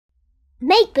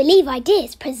Make Believe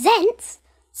Ideas presents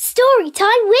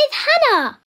Storytime with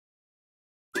Hannah.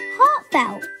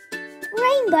 Heartfelt,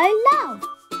 Rainbow Love,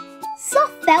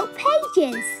 Soft Felt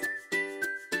Pages.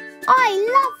 I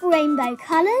love rainbow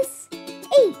colours,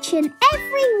 each and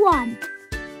every one.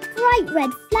 Bright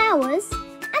red flowers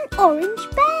and orange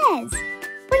bears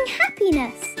bring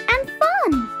happiness and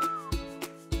fun.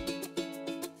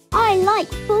 I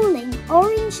like falling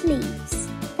orange leaves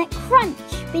that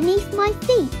crunch beneath my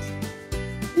feet.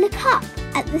 Look up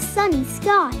at the sunny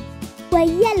sky where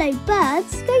yellow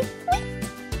birds go tweet.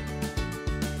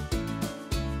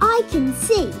 I can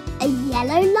see a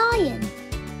yellow lion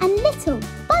and little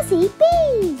fuzzy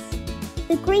bees.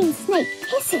 The green snake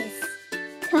hisses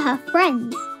to her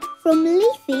friends from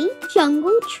leafy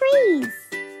jungle trees.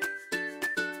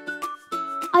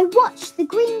 I watch the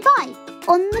green bike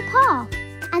on the path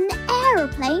and the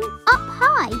aeroplane up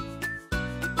high.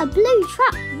 A blue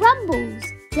truck rumbles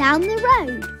down the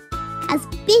road as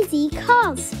busy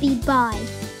cars speed by.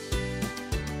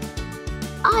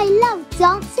 I love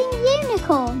dancing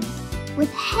unicorns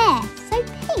with hair so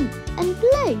pink and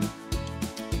blue.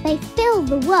 They fill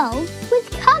the world with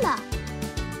colour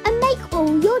and make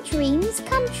all your dreams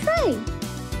come true.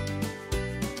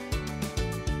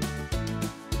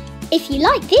 If you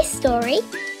like this story,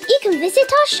 you can visit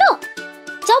our shop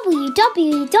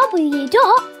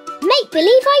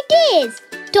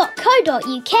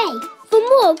www.makebelieveideas.co.uk for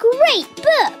more great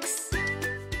books.